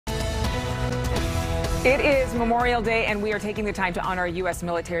It is Memorial Day, and we are taking the time to honor U.S.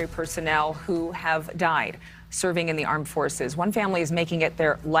 military personnel who have died serving in the armed forces. One family is making it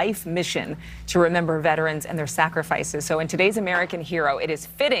their life mission to remember veterans and their sacrifices. So in today's American Hero, it is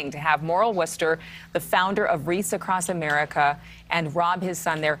fitting to have Morrill Worcester, the founder of Wreaths Across America, and Rob, his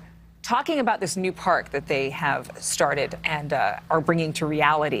son, there, talking about this new park that they have started and are bringing to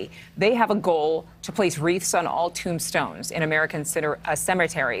reality. They have a goal to place wreaths on all tombstones in American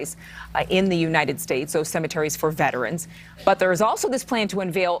cemeteries in the United States, those cemeteries for veterans. But there is also this plan to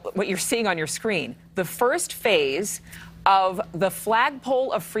unveil what you're seeing on your screen, the first phase of the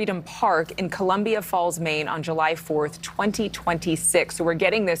Flagpole of Freedom Park in Columbia Falls, Maine on July 4th, 2026. So we're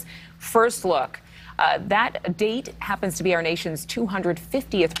getting this first look. That date happens to be our nation's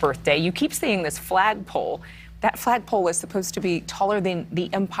 250th birthday. You keep seeing this flagpole. That flagpole is supposed to be taller than the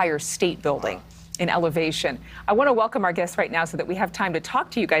Empire State Building in elevation. I want to welcome our guests right now so that we have time to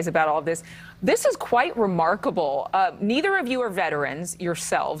talk to you guys about all of this. This is quite remarkable. Neither of you are veterans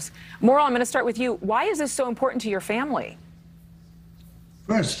yourselves. Morrill, I'm going to start with you. Why is this so important to your family?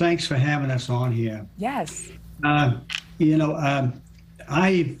 First, thanks for having us on here. Yes.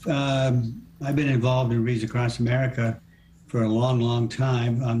 I've been involved in Wreaths Across America for a long, long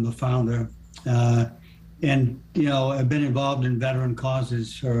time. I'm the founder. And, I've been involved in veteran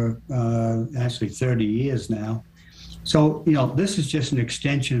causes for actually 30 years now. So, this is just an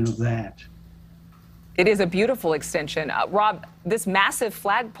extension of that. It is a beautiful extension. Rob, this massive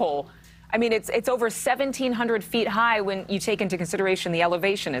flagpole, I mean, it's over 1,700 feet high when you take into consideration the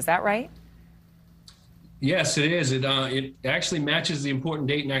elevation. Is that right? Yes, it is. It actually matches the important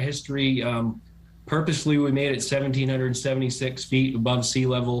date in our history. Purposely, we made it 1,776 feet above sea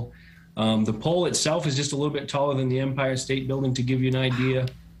level. The pole itself is just a little bit taller than the Empire State Building, to give you an idea.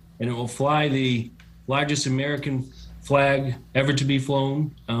 And it will fly the largest American flag ever to be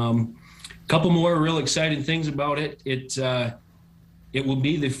flown. A couple more real exciting things about it. It will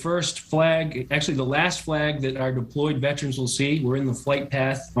be the first flag, actually the last flag that our deployed veterans will see. We're in the flight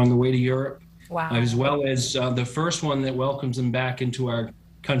path on the way to Europe. Wow. As well as the first one that welcomes them back into our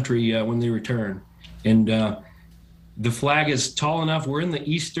country when they return. And the flag is tall enough. We're in the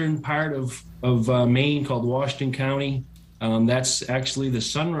eastern part of Maine called Washington County. That's actually the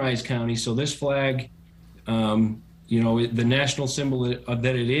Sunrise County. So this flag, the national symbol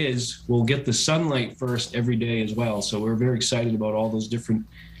that it is, will get the sunlight first every day as well. So we're very excited about all those different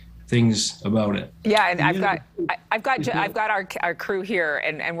things about it. Yeah, and I've got our crew here,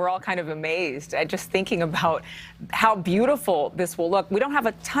 and we're all kind of amazed at just thinking about how beautiful this will look. We don't have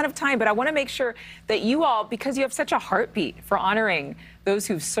a ton of time, but I want to make sure that you all, because you have such a heartbeat for honoring those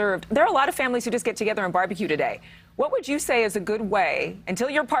who've served, there are a lot of families who just get together and barbecue today. What would you say is a good way, until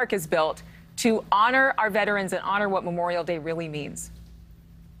your park is built, to honor our veterans and honor what Memorial Day really means?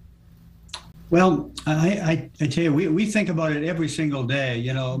 Well, I tell you, we think about it every single day.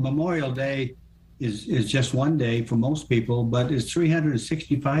 Memorial Day is just one day for most people, but it's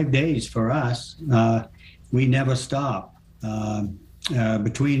 365 days for us. We never stop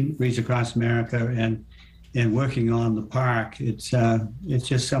between Wreaths Across America and working on the park. It's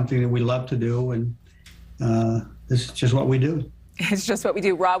just something that we love to do, and this is just what we do. It's just what we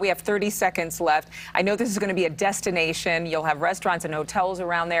do. Rob, we have 30 seconds left. I know this is going to be a destination. You'll have restaurants and hotels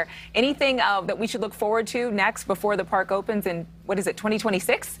around there. Anything that we should look forward to next before the park opens in,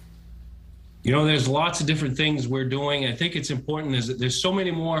 2026? There's lots of different things we're doing. I think it's important is that there's so many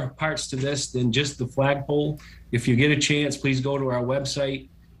more parts to this than just the flagpole. If you get a chance, please go to our website,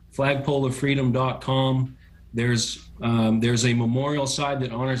 flagpoleoffreedom.com. There's a memorial side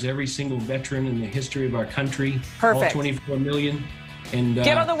that honors every single veteran in the history of our country. Perfect. All 24 million. And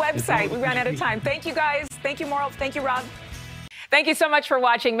get on the website. We ran out of time. Thank you, guys. Thank you, Morrill. Thank you, Rob. Thank you so much for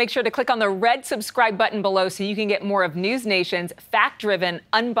watching. Make sure to click on the red subscribe button below so you can get more of NewsNation's fact-driven,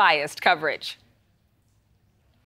 unbiased coverage.